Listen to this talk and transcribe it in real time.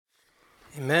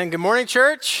Amen. Good morning,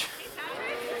 church.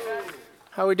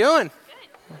 How we doing?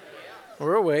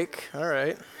 We're awake. All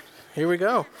right. Here we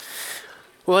go.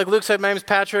 Well, like Luke said, my name is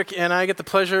Patrick, and I get the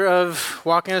pleasure of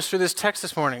walking us through this text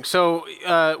this morning. So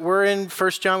we're in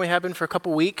 1 John. We have been for a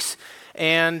couple weeks.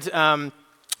 But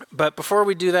before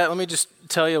we do that, let me just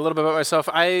tell you a little bit about myself.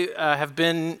 I have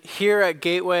been here at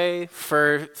Gateway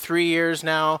for 3 years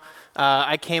now.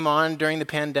 I came on during the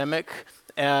pandemic,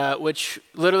 which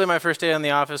literally my first day in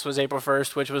the office was April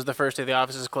 1st, which was the first day the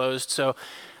office is closed. So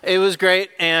it was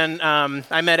great, and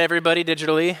I met everybody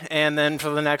digitally, and then for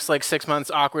the next 6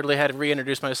 months, awkwardly had to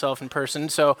reintroduce myself in person.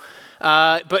 So,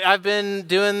 but I've been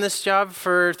doing this job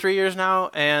for 3 years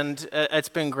now, and it's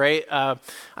been great.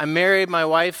 I'm married. My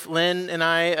wife, Lynn, and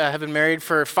I have been married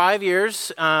for 5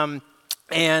 years,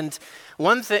 and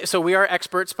one thing, so we are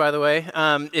experts, by the way.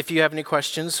 If you have any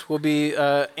questions, we'll be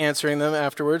answering them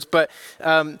afterwards. But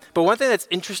one thing that's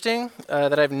interesting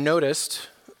that I've noticed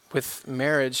with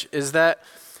marriage is that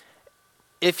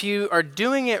if you are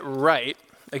doing it right,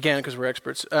 again, because we're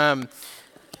experts,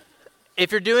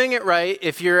 if you're doing it right,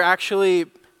 if you're actually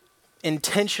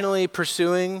intentionally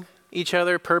pursuing each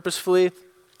other purposefully,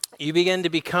 you begin to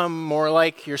become more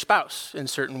like your spouse in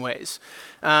certain ways.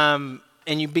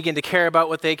 And you begin to care about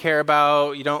what they care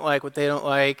about. You don't like what they don't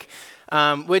like,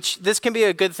 which this can be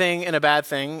a good thing and a bad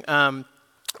thing. I'll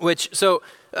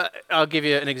give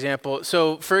you an example.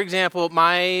 So, for example,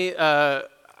 I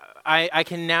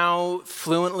can now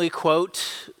fluently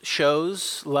quote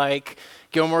shows like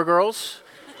Gilmore Girls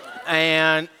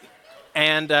and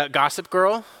Gossip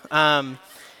Girl.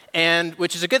 And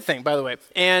which is a good thing, by the way.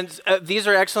 And these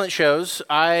are excellent shows.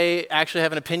 I actually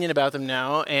have an opinion about them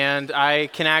now, and I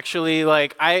can actually,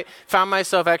 I found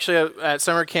myself actually at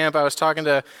summer camp. I was talking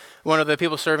to one of the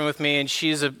people serving with me, and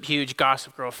she's a huge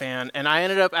Gossip Girl fan. And I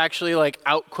ended up actually,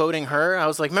 out quoting her. I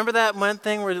was like, remember that one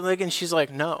thing where, and she's like,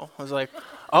 no. I was like,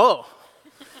 oh.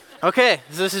 Okay,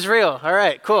 so this is real. All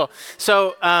right, cool.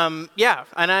 So, yeah,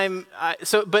 and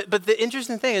but the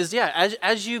interesting thing is, yeah,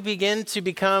 as you begin to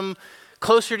become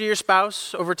closer to your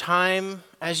spouse over time,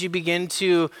 as you begin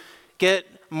to get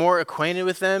more acquainted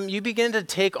with them, you begin to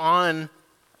take on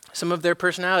some of their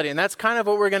personality. And that's kind of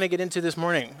what we're going to get into this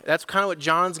morning. That's kind of what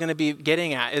John's going to be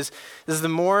getting at, is the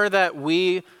more that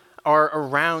we are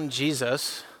around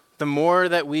Jesus, the more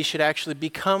that we should actually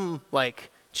become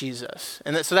like Jesus.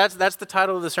 And so that's the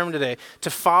title of the sermon today. To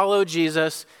follow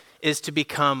Jesus is to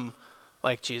become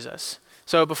like Jesus.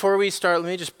 So before we start, let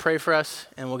me just pray for us,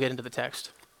 and we'll get into the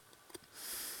text.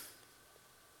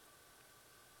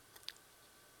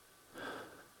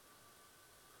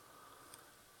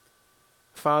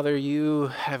 Father, you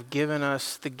have given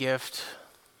us the gift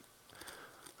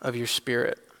of your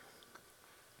Spirit.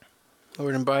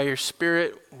 Lord, and by your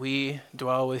Spirit, we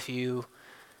dwell with you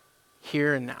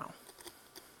here and now.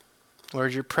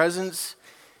 Lord, your presence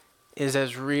is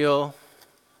as real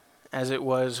as it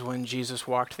was when Jesus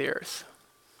walked the earth.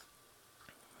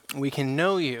 We can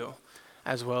know you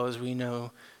as well as we know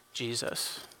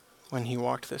Jesus when he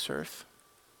walked this earth.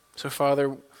 So,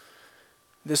 Father,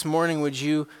 this morning, would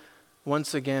you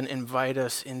once again invite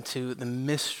us into the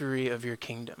mystery of your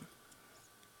kingdom,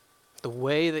 the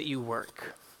way that you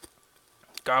work.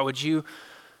 God, would you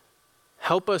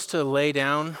help us to lay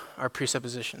down our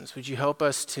presuppositions? Would you help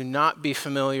us to not be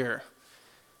familiar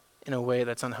in a way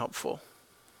that's unhelpful?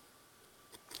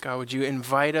 God, would you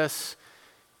invite us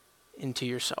into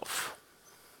yourself?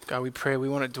 God, we pray we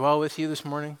want to dwell with you this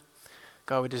morning.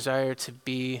 God, we desire to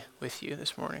be with you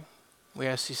this morning. We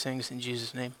ask these things in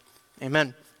Jesus' name.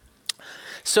 Amen.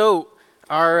 So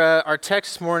our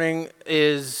text this morning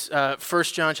is 1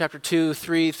 John chapter 2,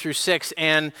 3 through 6.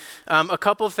 And a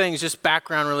couple of things, just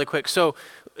background really quick. So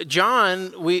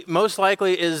John, most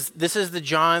likely this is the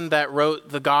John that wrote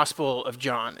the Gospel of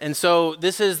John. And so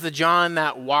this is the John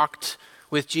that walked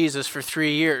with Jesus for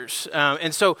 3 years.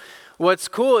 And so what's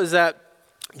cool is that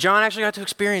John actually got to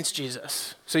experience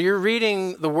Jesus. So you're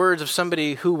reading the words of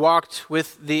somebody who walked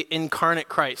with the incarnate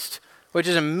Christ, which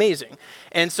is amazing.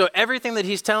 And so everything that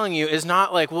he's telling you is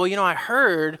not like, well, I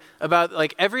heard about,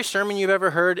 every sermon you've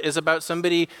ever heard is about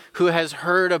somebody who has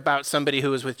heard about somebody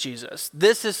who was with Jesus.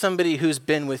 This is somebody who's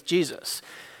been with Jesus.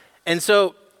 And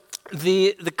so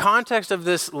the context of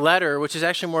this letter, which is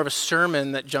actually more of a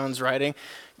sermon that John's writing,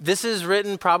 this is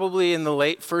written probably in the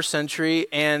late first century,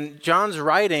 and John's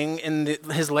writing in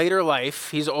his later life.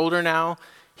 He's older now.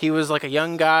 He was like a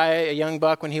young guy, a young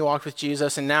buck when he walked with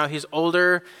Jesus, and now he's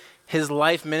older. His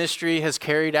life ministry has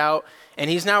carried out, and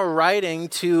he's now writing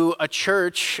to a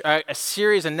church, a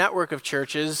network of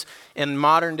churches in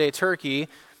modern day Turkey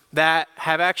that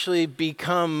have actually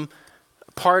become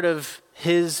part of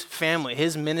his family,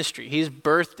 his ministry. He's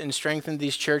birthed and strengthened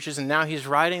these churches, and now he's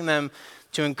writing them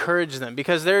to encourage them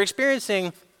because they're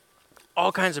experiencing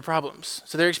all kinds of problems.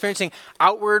 So they're experiencing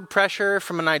outward pressure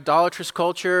from an idolatrous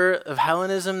culture of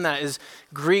Hellenism that is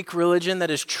Greek religion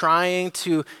that is trying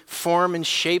to form and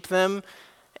shape them.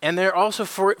 And they're also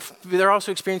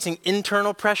experiencing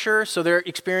internal pressure. So they're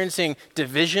experiencing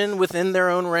division within their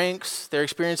own ranks. They're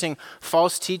experiencing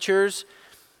false teachers.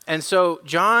 And so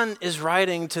John is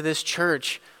writing to this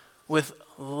church with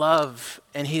love,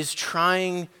 and he's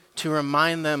trying to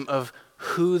remind them of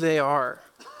who they are,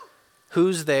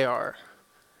 whose they are.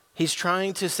 He's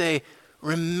trying to say,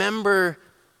 remember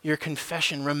your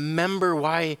confession. Remember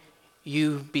why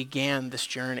you began this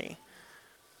journey.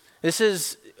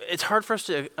 It's hard for us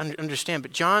to understand,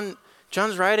 but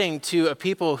John's writing to a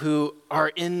people who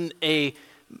are in a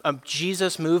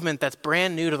Jesus movement that's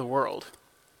brand new to the world.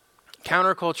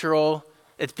 Countercultural,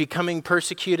 it's becoming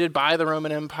persecuted by the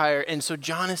Roman Empire. And so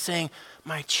John is saying,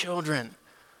 my children,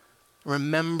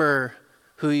 remember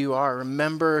who you are.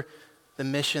 Remember the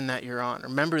mission that you're on.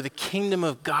 Remember the kingdom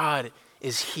of God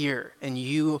is here and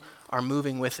you are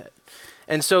moving with it.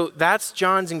 And so that's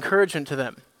John's encouragement to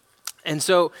them. And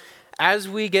so as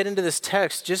we get into this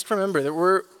text, just remember that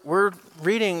we're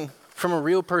reading from a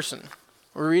real person.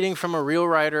 We're reading from a real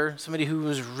writer, somebody who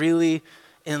was really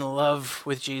in love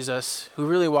with Jesus, who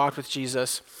really walked with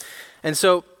Jesus. And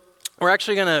so we're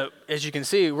actually going to, as you can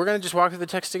see, we're going to just walk through the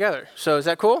text together. So is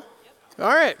that cool? All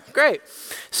right, great.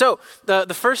 So the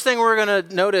first thing we're going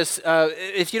to notice,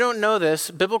 if you don't know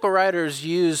this, biblical writers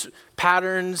use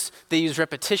patterns, they use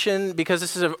repetition because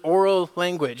this is an oral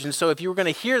language. And so if you were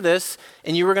going to hear this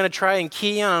and you were going to try and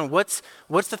key on what's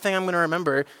the thing I'm going to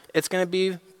remember, it's going to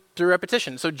be through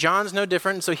repetition. So John's no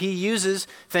different. So he uses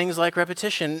things like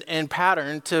repetition and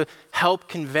pattern to help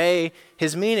convey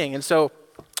his meaning. And so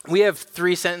we have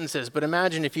 3 sentences, but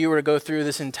imagine if you were to go through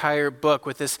this entire book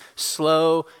with this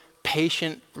slow,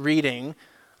 patient reading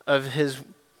of his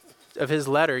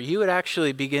letter, you would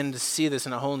actually begin to see this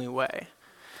in a whole new way.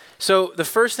 So the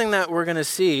first thing that we're going to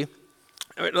see,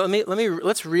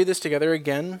 let's read this together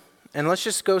again, and let's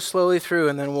just go slowly through,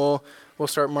 and then we'll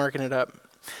start marking it up.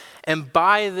 And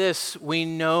by this we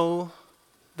know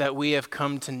that we have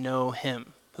come to know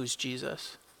him, who's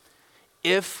Jesus,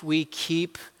 if we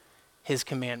keep his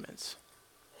commandments.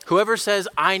 Whoever says,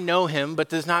 I know him, but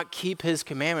does not keep his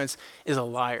commandments is a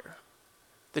liar.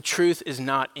 The truth is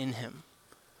not in him.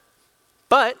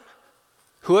 But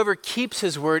whoever keeps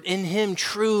his word, in him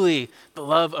truly the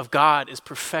love of God is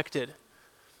perfected.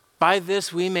 By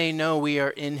this we may know we are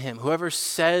in him. Whoever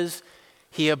says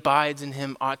he abides in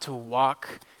him ought to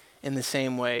walk in the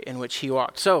same way in which he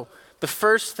walked. So the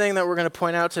first thing that we're going to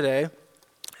point out today,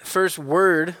 first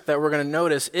word that we're going to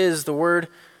notice is the word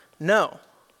know.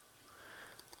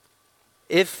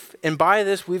 And by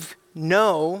this we've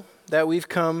know that we've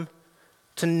come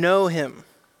to know him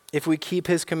if we keep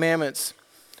his commandments.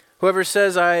 Whoever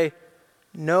says I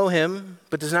know him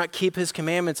but does not keep his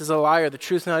commandments is a liar, the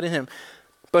truth not in him.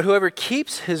 But whoever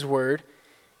keeps his word,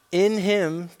 in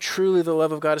him truly the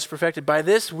love of God is perfected. By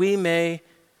this we may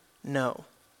know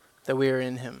that we are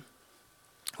in him.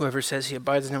 Whoever says he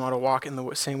abides in him ought to walk in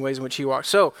the same ways in which he walks.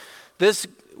 So this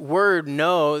word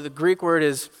know, the Greek word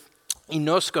is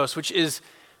enoskos, which is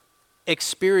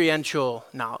experiential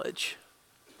knowledge,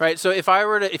 right? So if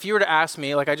you were to ask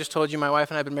me, like I just told you, my wife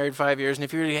and I have been married 5 years, and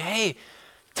if you were to say, hey,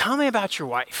 tell me about your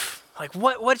wife, like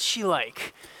what's she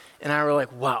like? And I were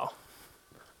like, wow,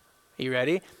 are you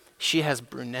ready? She has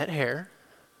brunette hair.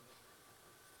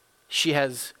 She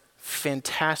has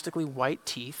fantastically white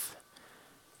teeth.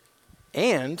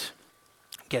 And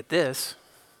get this,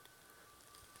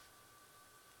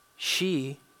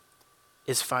 she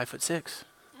is 5'6".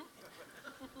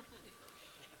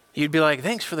 You'd be like,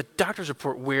 thanks for the doctor's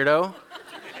report, weirdo.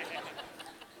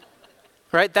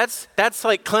 Right? That's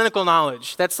like clinical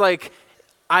knowledge. That's like,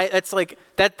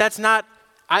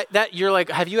 you're like,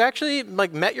 have you actually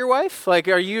like met your wife? Like,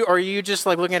 are you just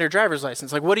like looking at her driver's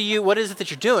license? Like, what is it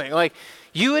that you're doing? Like,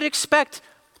 you would expect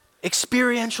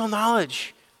experiential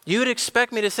knowledge. You would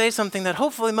expect me to say something that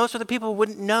hopefully most of the people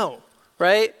wouldn't know,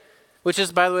 right? Which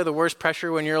is, by the way, the worst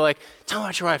pressure when you're like, tell me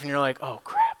about your wife, and you're like, oh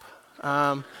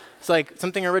crap. It's like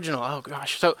something original. Oh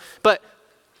gosh. So, but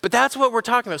that's what we're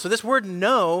talking about. So this word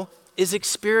know is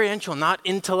experiential, not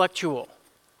intellectual.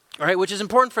 All right, which is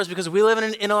important for us because we live in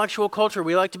an intellectual culture.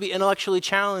 We like to be intellectually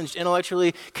challenged,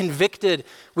 intellectually convicted.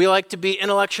 We like to be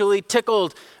intellectually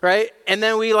tickled, right? And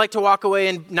then we like to walk away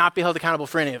and not be held accountable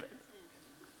for any of it,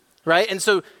 right? And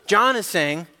so John is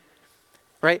saying,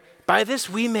 right, by this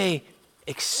we may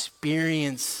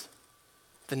experience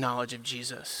the knowledge of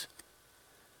Jesus.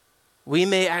 we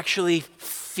may actually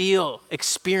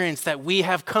experience that we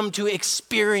have come to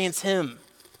experience him.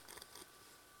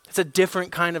 It's a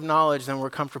different kind of knowledge than we're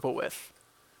comfortable with.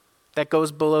 That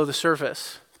goes below the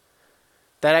surface.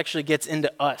 That actually gets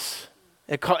into us.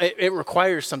 It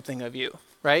requires something of you,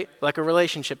 right? Like a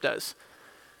relationship does.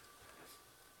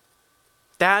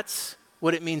 That's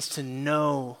what it means to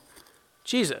know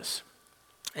Jesus.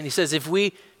 And he says, if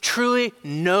we truly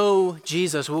know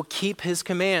Jesus, we'll keep his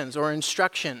commands or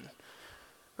instruction,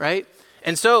 right?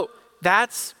 And so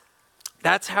that's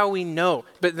how we know.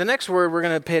 But the next word we're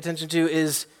going to pay attention to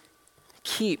is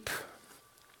keep.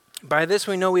 By this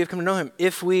we know we have come to know him,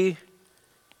 if we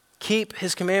keep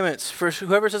his commandments. For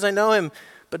whoever says, I know him,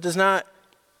 but does not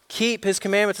keep his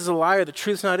commandments is a liar. The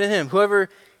truth's not in him. Whoever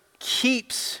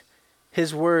keeps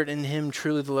his word, in him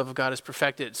truly the love of God is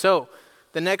perfected. So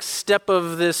the next step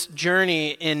of this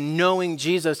journey in knowing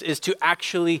Jesus is to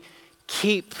actually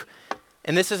keep.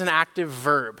 And this is an active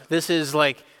verb. This is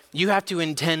like, you have to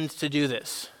intend to do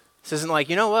this. This isn't like,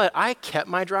 you know what? I kept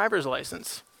my driver's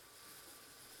license.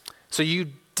 So you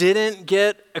didn't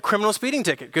get a criminal speeding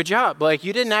ticket. Good job. Like,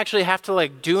 you didn't actually have to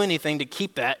like do anything to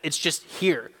keep that. It's just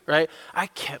here, right? I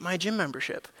kept my gym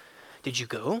membership. Did you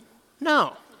go?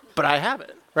 No, but I have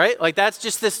it, right? Like, that's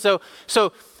just this. So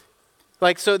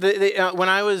when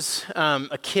I was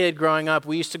a kid growing up,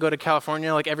 we used to go to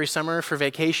California like every summer for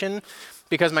vacation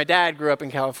because my dad grew up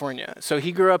in California. So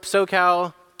he grew up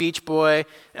SoCal, beach boy.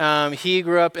 He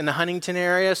grew up in the Huntington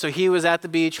area, so he was at the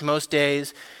beach most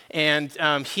days. And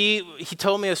he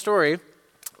told me a story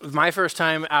of my first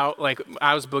time out, like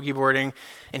I was boogie boarding,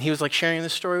 and he was like sharing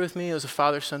this story with me. It was a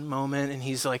father-son moment, and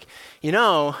he's like,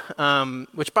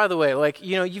 which by the way, like,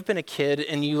 you've been a kid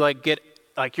and you like get,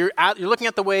 like you're looking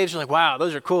at the waves, you're like, wow,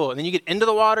 those are cool. And then you get into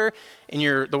the water and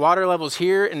the water level's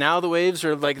here, and now the waves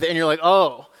are like, and you're like,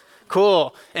 oh,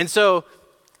 cool. And so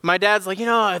my dad's like,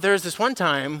 there's this one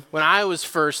time when I was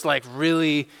first like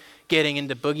really getting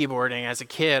into boogie boarding as a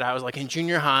kid. I was like in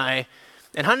junior high.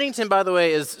 And Huntington, by the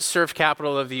way, is surf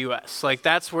capital of the U.S. Like,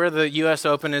 that's where the U.S.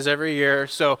 Open is every year.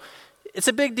 So it's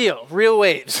a big deal, real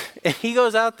waves. And he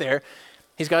goes out there,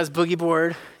 he's got his boogie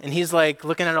board, and he's like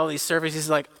looking at all these surfers. He's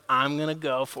like, I'm going to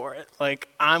go for it. Like,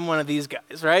 I'm one of these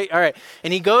guys, right? All right.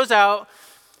 And he goes out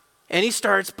and he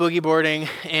starts boogie boarding,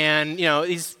 and,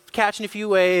 he's catching a few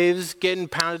waves, getting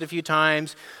pounded a few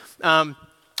times. But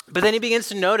then he begins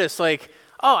to notice, like,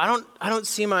 oh, I don't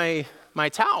see my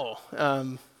towel.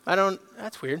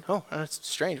 That's weird. Oh, that's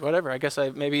strange. Whatever. I guess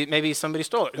maybe somebody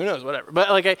stole it. Who knows? Whatever. But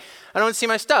like, I don't see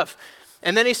my stuff.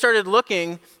 And then he started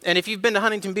looking, and if you've been to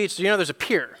Huntington Beach, there's a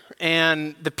pier.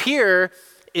 And the pier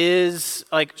is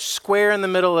like square in the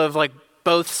middle of like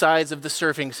both sides of the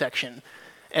surfing section.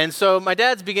 And so my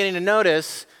dad's beginning to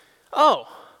notice, oh,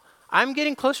 I'm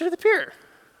getting closer to the pier.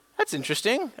 That's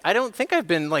interesting. I don't think I've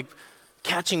been like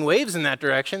catching waves in that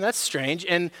direction. That's strange.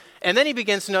 And then he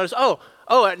begins to notice, oh,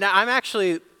 now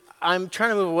I'm trying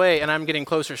to move away and I'm getting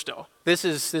closer still. This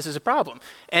is a problem.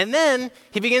 And then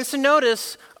he begins to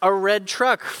notice a red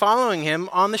truck following him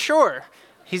on the shore.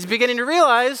 He's beginning to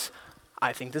realize,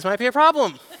 I think this might be a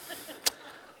problem.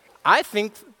 I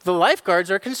think the lifeguards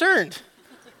are concerned.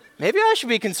 Maybe I should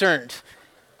be concerned.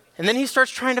 And then he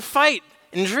starts trying to fight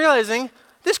and he's realizing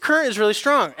this current is really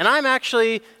strong and I'm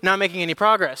actually not making any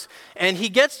progress. And he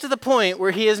gets to the point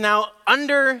where he is now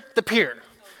under the pier,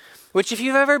 which if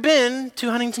you've ever been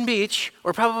to Huntington Beach,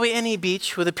 or probably any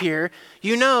beach with a pier,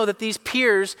 you know that these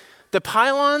piers, the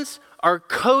pylons are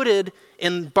coated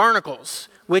in barnacles,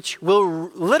 which will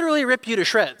literally rip you to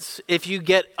shreds if you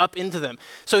get up into them.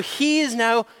 So he is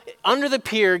now under the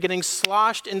pier getting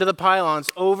sloshed into the pylons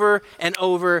over and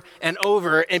over and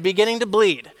over and beginning to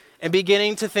bleed and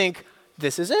beginning to think,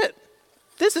 this is it.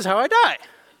 This is how I die.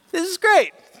 This is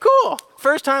great. Cool.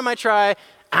 First time I try,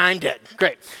 I'm dead.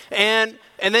 Great. And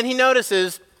then he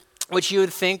notices, which you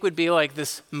would think would be like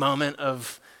this moment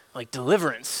of like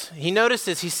deliverance. He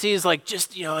notices, he sees like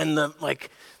just, in the like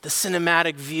the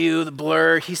cinematic view, the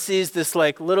blur, he sees this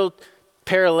like little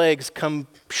pair of legs come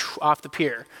off the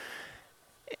pier.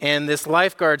 And this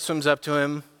lifeguard swims up to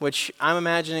him, which I'm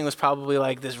imagining was probably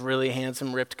like this really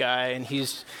handsome, ripped guy.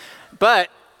 But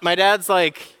my dad's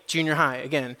like junior high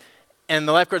again. And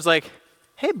the lifeguard's like,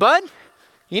 hey, bud,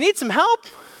 you need some help?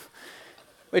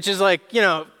 Which is like,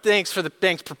 thanks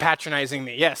for patronizing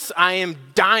me. Yes, I am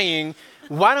dying.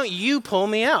 Why don't you pull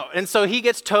me out? And so he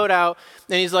gets towed out,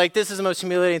 and he's like, this is the most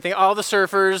humiliating thing. All the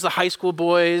surfers, the high school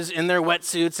boys in their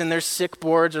wetsuits and their sick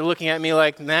boards are looking at me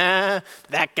like, nah,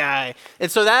 that guy. And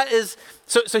so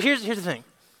so here's the thing.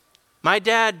 My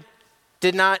dad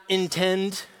did not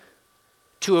intend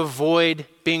to avoid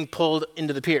being pulled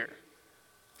into the pier.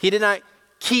 He did not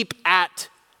keep at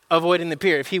avoiding the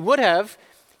pier. If he would have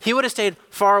stayed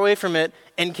far away from it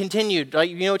and continued. Like,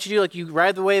 you know what you do? Like, you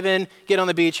ride the wave in, get on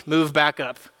the beach, move back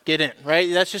up, get in, right?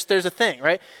 There's a thing,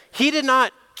 right? He did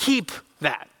not keep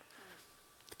that.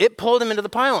 It pulled him into the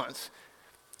pylons.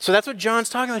 So that's what John's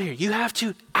talking about here. You have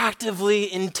to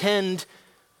actively intend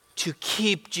to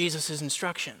keep Jesus'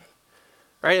 instruction,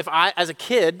 right? If I, as a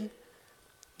kid,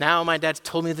 now my dad's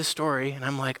told me this story and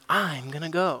I'm like, I'm going to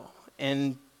go.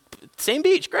 And same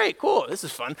beach, great, cool, this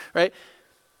is fun, right?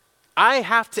 I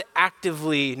have to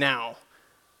actively now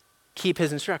keep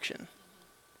his instruction,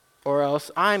 or else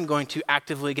I'm going to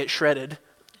actively get shredded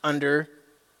under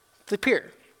the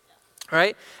pier,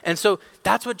 right? And so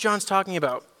that's what John's talking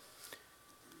about.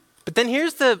 But then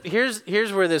here's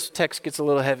where this text gets a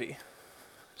little heavy.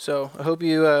 So I hope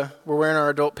we're wearing our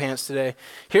adult pants today.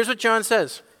 Here's what John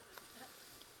says.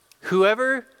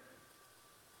 Whoever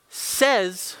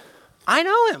says, I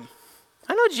know him,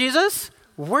 I know Jesus,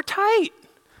 we're tight.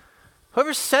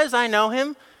 Whoever says I know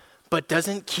him, but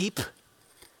doesn't keep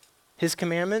his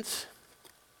commandments,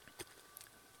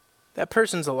 that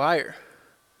person's a liar.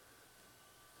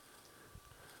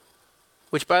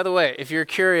 Which, by the way, if you're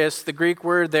curious, the Greek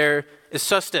word there is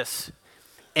sustis,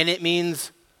 and it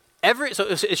means so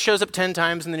it shows up 10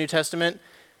 times in the New Testament.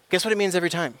 Guess what it means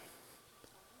every time?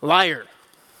 Liar.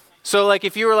 So like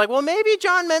if you were like, well, maybe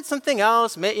John meant something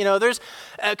else. Most of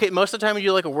the time when you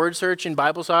do like a word search in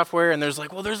Bible software and there's like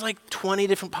 20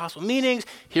 different possible meanings.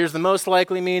 Here's the most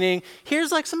likely meaning.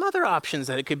 Here's like some other options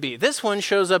that it could be. This one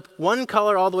shows up one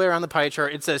color all the way around the pie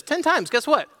chart. It says 10 times. Guess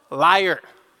what? Liar.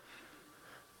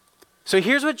 So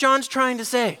here's what John's trying to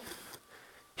say.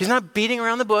 He's not beating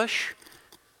around the bush.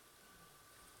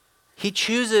 He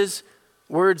chooses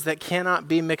words that cannot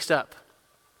be mixed up.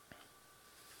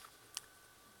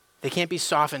 They can't be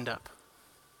softened up.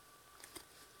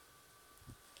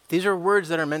 These are words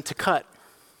that are meant to cut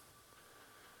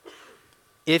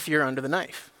if you're under the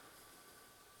knife.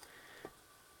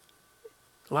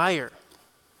 Liar.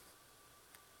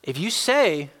 If you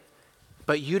say,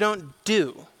 but you don't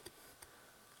do,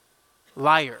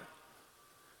 liar.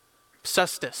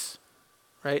 Sustus,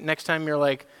 right? Next time you're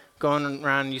like going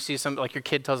around and you see like your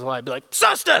kid tells a lie, be like,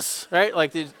 sustus, right?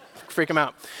 Like freak him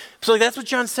out. So like that's what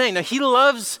John's saying. Now he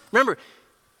loves, remember,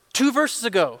 2 verses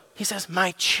ago, he says,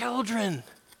 my children.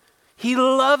 He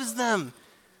loves them.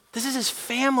 This is his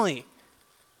family.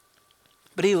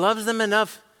 But he loves them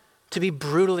enough to be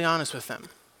brutally honest with them.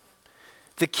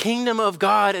 The kingdom of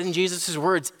God, in Jesus'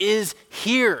 words, is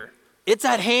here. It's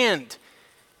at hand.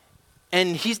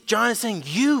 And John is saying,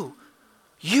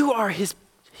 you're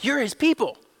his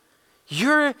people.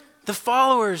 You're the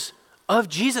followers of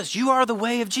Jesus. You are the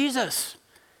way of Jesus.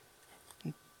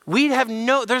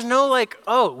 There's no like,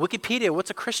 oh, Wikipedia, what's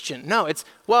a Christian? No, it's,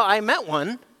 well, I met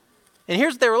one, and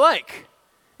here's what they were like.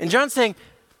 And John's saying,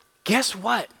 guess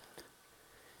what?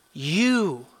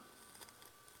 You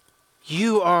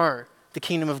are the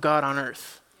kingdom of God on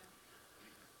earth.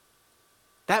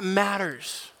 That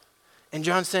matters. And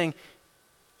John's saying,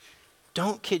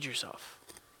 don't kid yourself.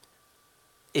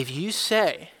 If you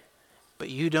say, but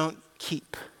you don't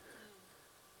keep,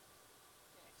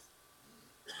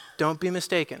 don't be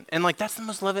mistaken. And like, that's the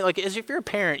most loving, like as if you're a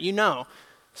parent,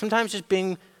 sometimes just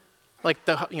being like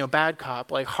the, bad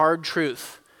cop, like hard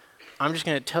truth. I'm just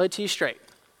going to tell it to you straight.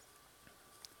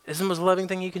 It's the most loving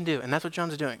thing you can do. And that's what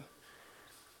John's doing.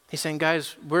 He's saying,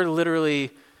 guys, we're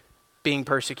literally being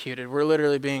persecuted. We're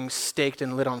literally being staked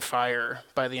and lit on fire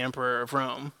by the emperor of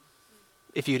Rome,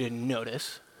 if you didn't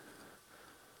notice.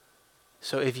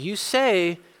 So if you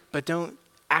say, but don't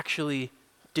actually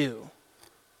do,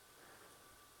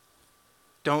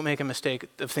 don't make a mistake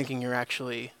of thinking you're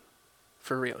actually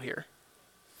for real here.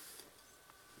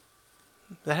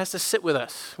 That has to sit with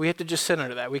us. We have to just sit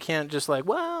under that. We can't just like,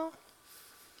 well,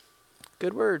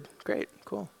 good word, great,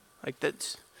 cool. Like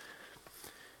that's.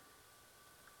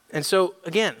 And so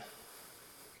again,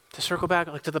 to circle back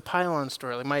like to the pylon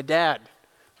story, like my dad,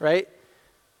 right?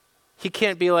 He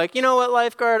can't be like, you know what,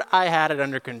 lifeguard, I had it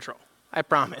under control. I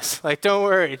promise. Like, don't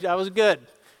worry, I was good.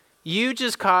 You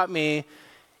just caught me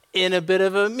in a bit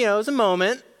of a, it was a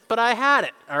moment, but I had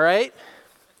it, all right?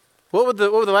 What would the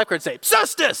lifeguard say?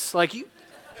 Sustus! Like you.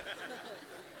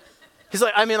 He's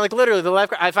like, literally, the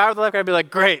lifeguard, if I were the lifeguard, I'd be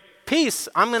like, great, peace.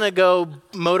 I'm going to go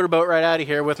motorboat right out of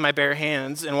here with my bare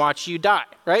hands and watch you die,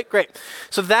 right? Great.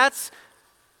 So that's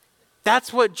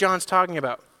what John's talking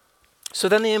about. So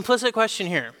then the implicit question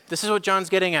here, this is what John's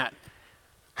getting at.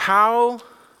 How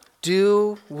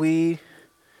do we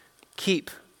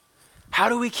keep? How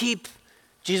do we keep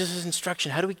Jesus'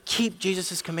 instruction? How do we keep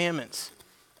Jesus' commandments?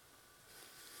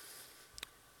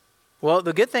 Well,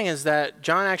 the good thing is that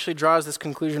John actually draws this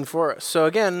conclusion for us. So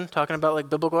again, talking about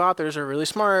like biblical authors are really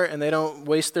smart and they don't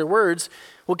waste their words.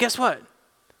 Well, guess what?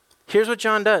 Here's what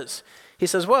John does. He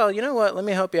says, well, you know what? Let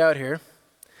me help you out here.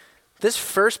 This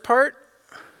first part,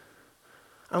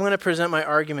 I'm going to present my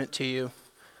argument to you,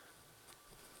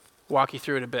 walk you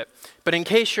through it a bit. But in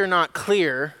case you're not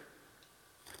clear,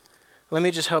 let me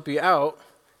just help you out.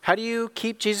 How do you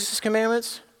keep Jesus'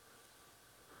 commandments?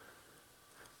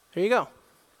 There you go.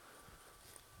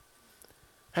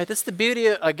 Right, that's the beauty,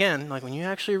 again, like when you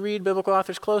actually read biblical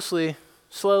authors closely,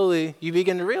 slowly, you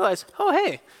begin to realize, oh,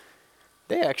 hey,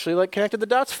 they actually like connected the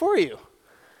dots for you.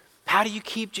 How do you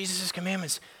keep Jesus'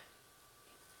 commandments?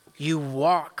 You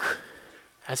walk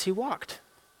as he walked.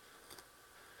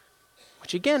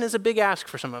 Which again is a big ask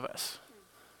for some of us.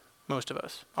 Most of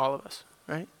us, all of us,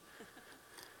 right?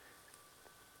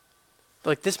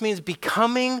 Like this means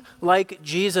becoming like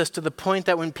Jesus to the point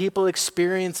that when people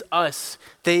experience us,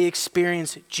 they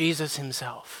experience Jesus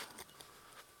himself.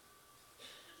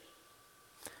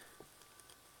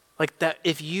 Like that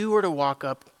if you were to walk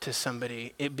up to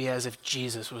somebody, it'd be as if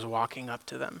Jesus was walking up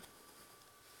to them.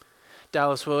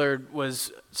 Dallas Willard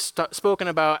was spoken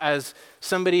about as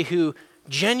somebody who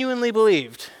genuinely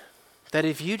believed that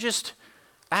if you just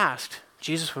asked,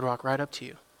 Jesus would walk right up to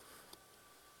you.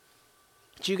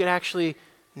 That you could actually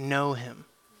know him.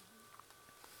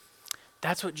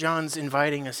 That's what John's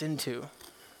inviting us into.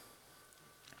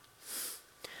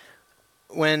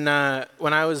 When I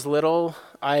was little,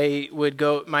 I would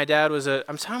go, my dad was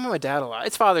I'm talking about my dad a lot.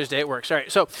 It's Father's Day at work, sorry.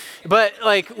 So, but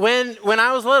like when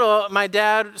I was little, my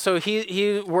dad, so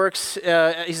he works,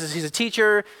 he's a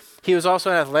teacher. He was also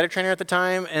an athletic trainer at the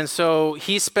time, and so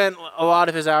he spent a lot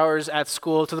of his hours at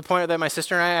school to the point that my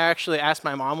sister and I actually asked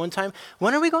my mom one time,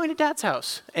 when are we going to Dad's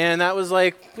house? And that was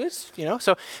like,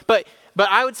 so, but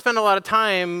I would spend a lot of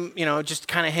time, just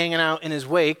kind of hanging out in his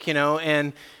wake,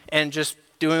 and just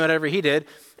doing whatever he did.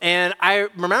 And I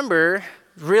remember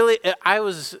really, I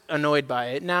was annoyed by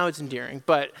it. Now it's endearing,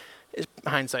 but it's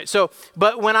hindsight. So,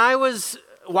 but when I was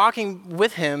walking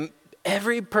with him,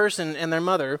 every person and their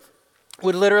mother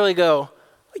would literally go,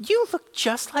 you look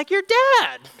just like your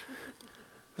dad.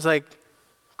 I was like,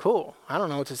 cool. I don't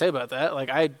know what to say about that.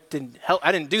 Like, I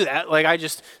didn't do that.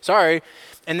 Like, sorry.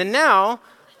 And then now,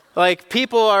 like,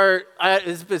 people are,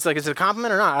 it's like, is it a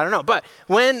compliment or not? I don't know. But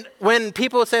when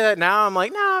people say that now, I'm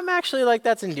like, no, I'm actually like,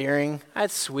 that's endearing.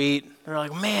 That's sweet. They're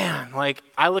like, man, like,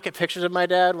 I look at pictures of my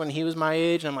dad when he was my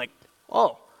age, and I'm like,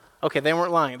 oh, okay, they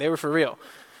weren't lying. They were for real.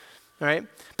 All right?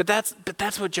 But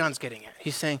that's what John's getting at.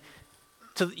 He's saying,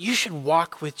 so you should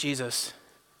walk with Jesus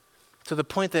to the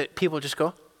point that people just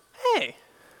go, hey,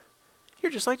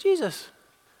 you're just like Jesus,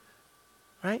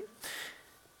 right?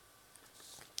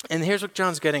 And here's what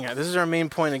John's getting at. This is our main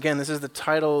point. Again, this is the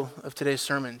title of today's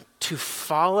sermon. To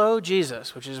follow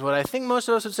Jesus, which is what I think most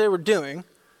of us would say we're doing,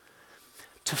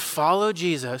 to follow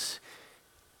Jesus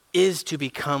is to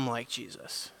become like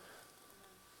Jesus.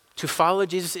 To follow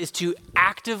Jesus is to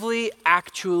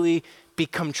actually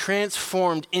become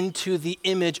transformed into the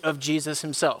image of Jesus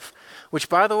himself. Which,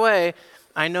 by the way,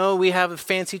 I know we have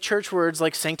fancy church words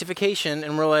like sanctification,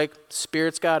 and we're like,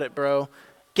 Spirit's got it, bro.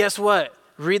 Guess what?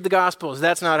 Read the Gospels.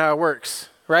 That's not how it works,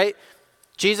 right?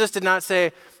 Jesus did not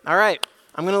say, all right,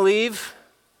 I'm going to leave.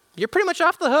 You're pretty much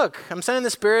off the hook. I'm sending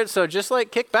the Spirit, so just like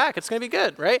kick back. It's going to be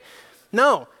good, right?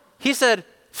 No, he said,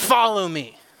 follow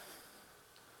me.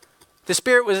 The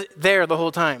Spirit was there the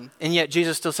whole time, and yet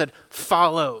Jesus still said,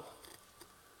 follow.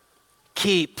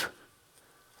 Keep,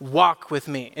 walk with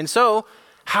me. And so,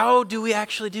 how do we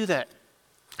actually do that?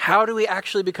 How do we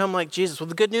actually become like Jesus? Well,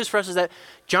 the good news for us is that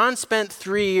John spent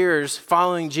 3 years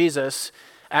following Jesus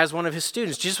as one of his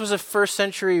students. Jesus was a first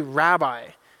century rabbi.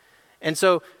 And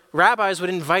so rabbis would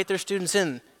invite their students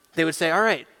in. They would say, all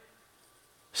right,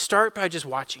 start by just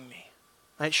watching me.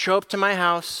 Right? Show up to my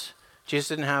house. Jesus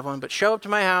didn't have one, but show up to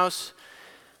my house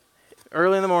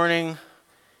early in the morning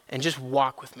and just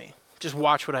walk with me. Just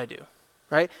watch what I do.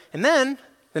 Right? And then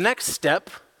the next step,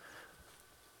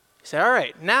 you say, all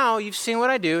right, now you've seen what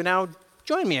I do, now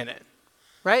join me in it.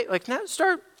 Right? Like now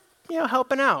start,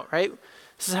 helping out, right?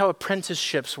 This is how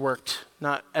apprenticeships worked.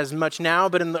 Not as much now,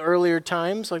 but in the earlier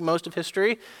times, like most of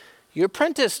history, you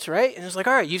apprenticed, right? And it's like,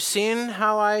 all right, you've seen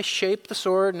how I shape the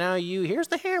sword, now here's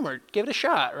the hammer, give it a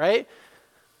shot, right?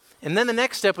 And then the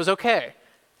next step was, okay,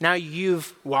 now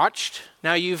you've watched,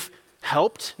 now you've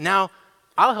helped, now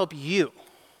I'll help you.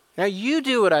 Now you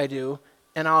do what I do,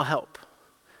 and I'll help.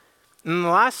 And the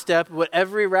last step, what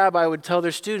every rabbi would tell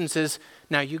their students is,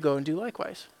 now you go and do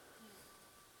likewise.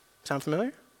 Sound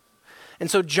familiar? And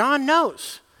so John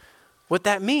knows what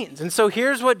that means. And so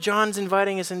here's what John's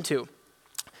inviting us into.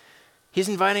 He's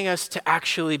inviting us to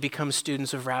actually become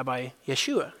students of Rabbi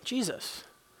Yeshua, Jesus,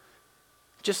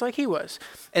 just like he was.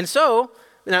 And so,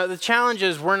 now the challenge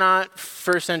is we're not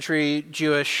first century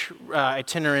Jewish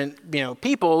itinerant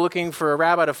people looking for a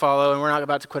rabbi to follow, and we're not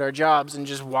about to quit our jobs and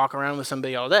just walk around with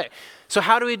somebody all day. So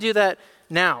how do we do that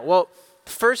now? Well,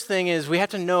 the first thing is we have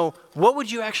to know, what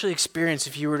would you actually experience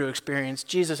if you were to experience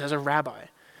Jesus as a rabbi?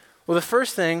 Well, the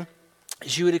first thing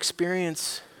is you would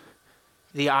experience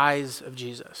the eyes of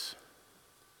Jesus.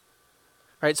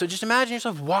 Right? So just imagine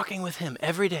yourself walking with him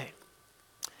every day.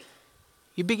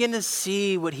 You begin to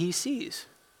see what he sees.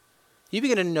 You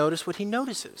begin to notice what he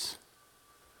notices.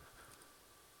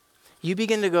 You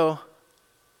begin to go,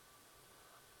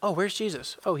 oh, where's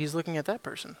Jesus? Oh, he's looking at that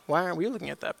person. Why aren't we looking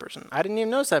at that person? I didn't even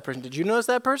notice that person. Did you notice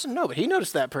that person? No, but he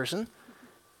noticed that person.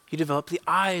 You develop the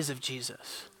eyes of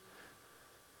Jesus.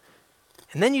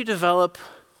 And then you develop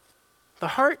the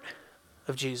heart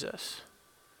of Jesus.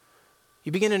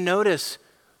 You begin to notice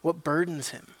what burdens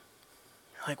him.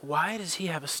 You're like, why does he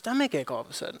have a stomach ache all of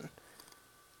a sudden?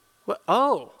 What?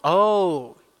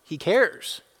 Oh, he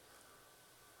cares.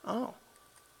 Oh.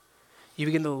 You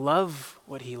begin to love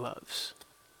what he loves.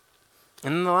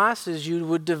 And then the last is you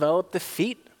would develop the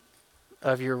feet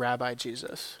of your Rabbi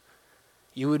Jesus.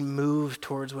 You would move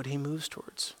towards what he moves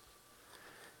towards.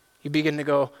 You begin to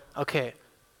go, okay,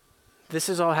 this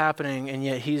is all happening, and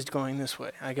yet he's going this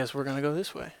way. I guess we're going to go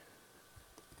this way.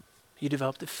 You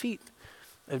develop the feet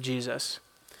of Jesus.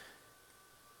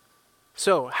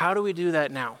 So how do we do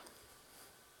that now?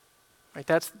 Right,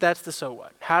 that's the so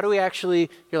what. How do we actually,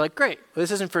 you're like, great, well,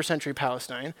 this isn't first century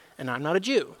Palestine, and I'm not a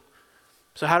Jew.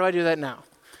 So how do I do that now?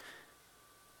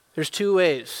 There's two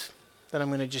ways that I'm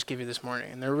going to just give you this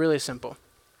morning, and they're really simple.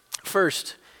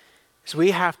 First is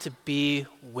we have to be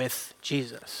with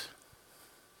Jesus.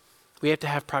 We have to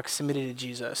have proximity to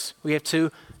Jesus. We have to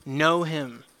know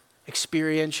him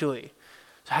experientially.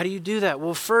 So how do you do that?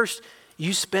 Well, first,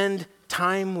 you spend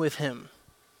time with him.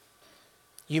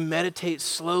 You meditate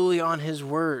slowly on his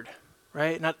word,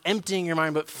 right? Not emptying your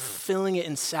mind, but filling it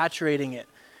and saturating it,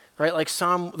 right? Like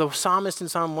the psalmist in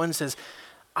Psalm 1 says,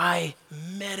 I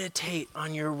meditate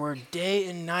on your word day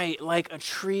and night like a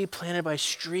tree planted by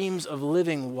streams of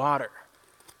living water.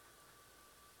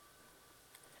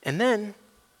 And then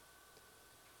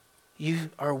you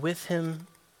are with him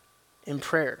in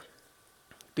prayer,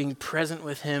 being present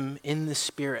with him in the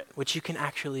Spirit, which you can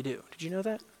actually do. Did you know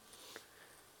that?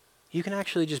 You can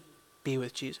actually just be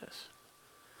with Jesus.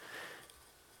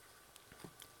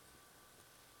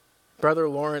 Brother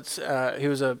Lawrence, he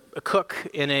was a cook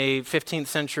in a 15th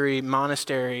century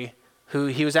monastery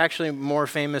he was actually more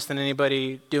famous than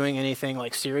anybody doing anything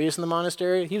like serious in the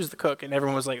monastery. He was the cook, and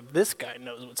everyone was like, this guy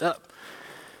knows what's up.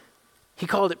 He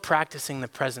called it practicing the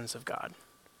presence of God.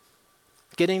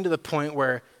 Getting to the point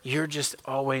where you're just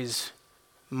always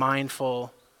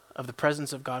mindful of the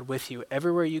presence of God with you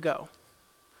everywhere you go.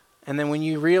 And then when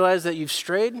you realize that you've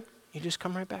strayed, you just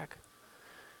come right back.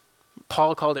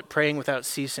 Paul called it praying without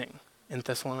ceasing in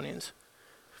Thessalonians.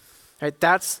 Right?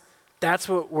 That's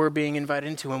what we're being invited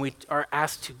into when we are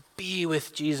asked to be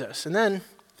with Jesus. And then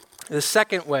the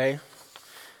second way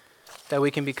that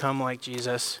we can become like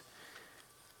Jesus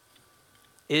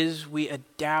is we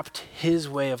adapt his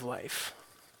way of life,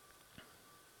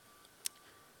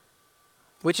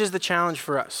 which is the challenge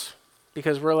for us.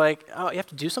 Because we're like, oh, you have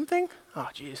to do something? Oh,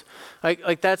 geez.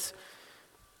 Like that's,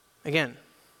 again,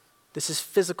 this is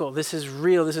physical, this is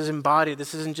real, this is embodied,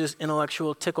 this isn't just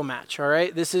intellectual tickle match, all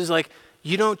right? This is like,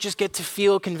 you don't just get to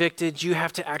feel convicted, you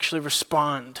have to actually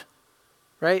respond,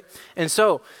 right? And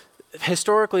so,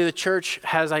 historically, the church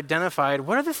has identified,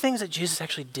 what are the things that Jesus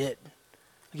actually did?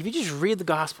 Like if you just read the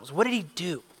Gospels, what did he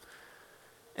do?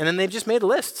 And then they've just made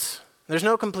lists. There's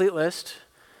no complete list,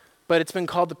 but it's been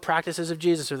called the practices of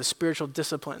Jesus or the spiritual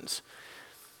disciplines.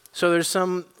 So there's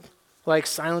some like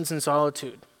silence and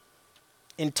solitude,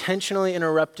 intentionally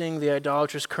interrupting the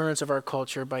idolatrous currents of our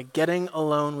culture by getting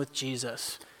alone with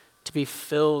Jesus to be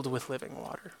filled with living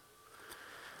water.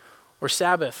 Or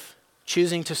Sabbath,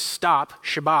 choosing to stop,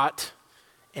 Shabbat,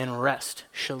 and rest,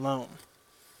 shalom,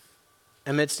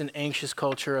 amidst an anxious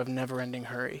culture of never-ending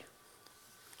hurry.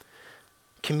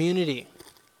 Community,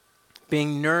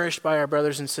 being nourished by our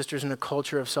brothers and sisters in a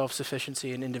culture of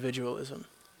self-sufficiency and individualism.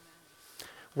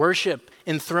 Worship,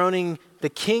 enthroning the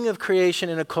King of creation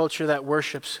in a culture that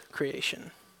worships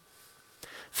creation.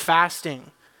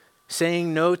 Fasting,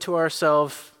 saying no to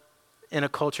ourselves in a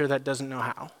culture that doesn't know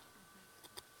how.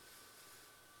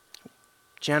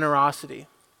 Generosity,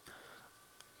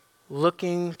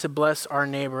 looking to bless our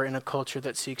neighbor in a culture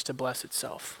that seeks to bless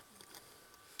itself.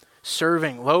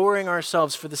 serving, lowering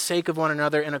ourselves for the sake of one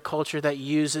another in a culture that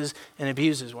uses and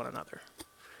abuses one another.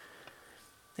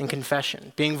 In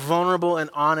confession, being vulnerable and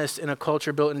honest in a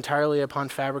culture built entirely upon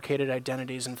fabricated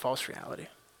identities and false reality.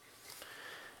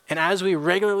 And as we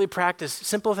regularly practice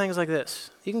simple things like this,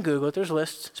 you can Google it, there's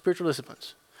lists, spiritual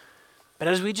disciplines. But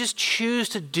as we just choose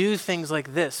to do things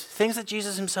like this, things that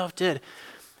Jesus himself did,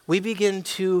 we begin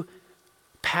to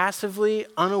passively,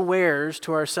 unawares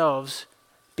to ourselves,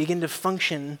 begin to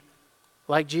function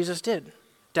like Jesus did.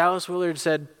 Dallas Willard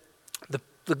said,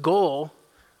 the goal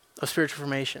of spiritual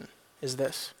formation is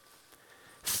this: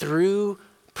 through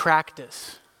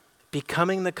practice,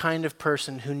 becoming the kind of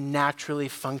person who naturally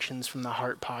functions from the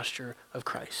heart posture of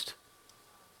Christ.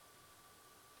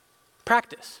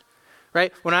 Practice,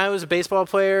 right? When I was a baseball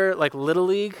player, like Little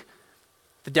League,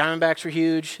 the Diamondbacks were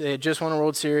huge. They had just won a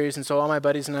World Series, and so all my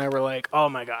buddies and I were like, oh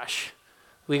my gosh,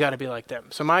 we got to be like them.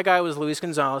 So my guy was Luis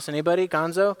Gonzalez. Anybody?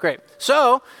 Gonzo? Great.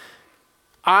 So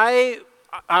I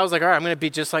was like, all right, I'm going to be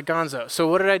just like Gonzo. So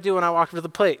what did I do when I walked to the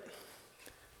plate?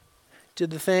 Did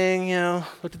the thing,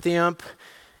 looked at the ump.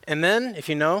 And then, if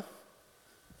you know,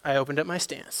 I opened up my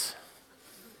stance.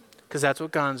 Because that's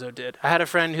what Gonzo did. I had a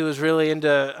friend who was really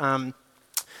into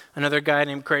another guy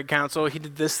named Craig Counsell. He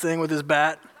did this thing with his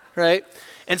bat, right?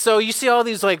 And so you see all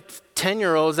these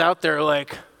 10-year-olds out there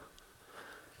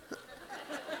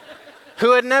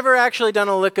who had never actually done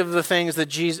a lick of the things that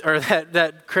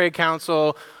that Craig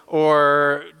Counsell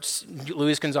or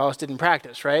Luis Gonzalez did in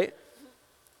practice, right?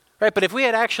 Right, but if we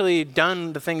had actually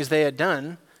done the things they had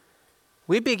done,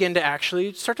 we begin to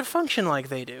actually start to function like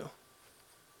they do,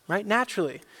 right?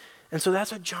 Naturally. And so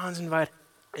that's what John's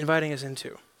inviting us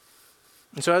into.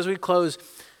 And so as we close,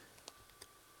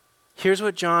 here's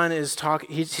what John is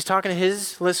talking. He's talking to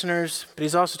his listeners, but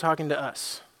he's also talking to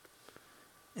us.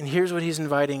 And here's what he's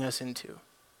inviting us into.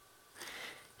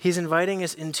 He's inviting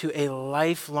us into a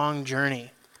lifelong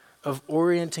journey of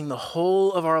orienting the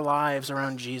whole of our lives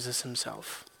around Jesus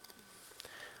himself,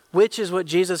 which is what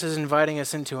Jesus is inviting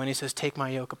us into when he says, take my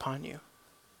yoke upon you.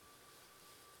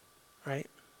 Right?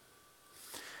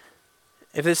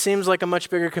 If this seems like a much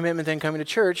bigger commitment than coming to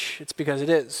church, it's because it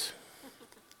is.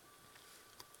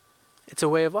 It's a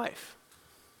way of life.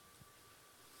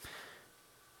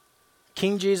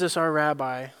 King Jesus, our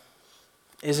rabbi,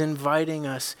 is inviting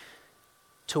us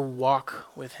to walk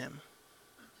with him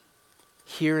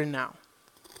here and now.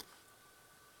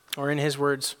 Or in his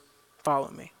words, follow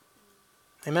me.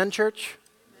 Amen, church?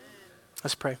 Amen.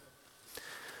 Let's pray.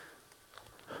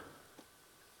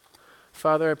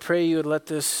 Father, I pray you would let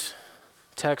this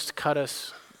text cut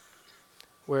us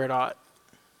where it ought.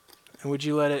 And would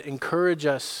you let it encourage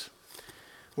us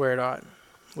where it ought.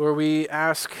 Lord, we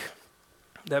ask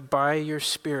that by your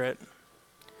Spirit,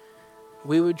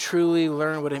 we would truly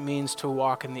learn what it means to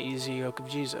walk in the easy yoke of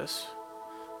Jesus,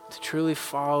 to truly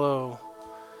follow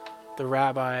the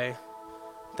rabbi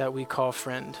that we call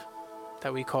friend,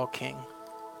 that we call king.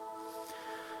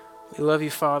 We love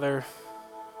you, Father,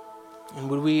 and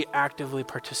would we actively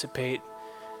participate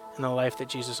in the life that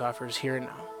Jesus offers here and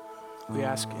now? We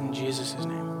ask in Jesus'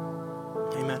 name.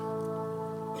 Amen.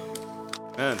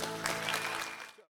 Amen.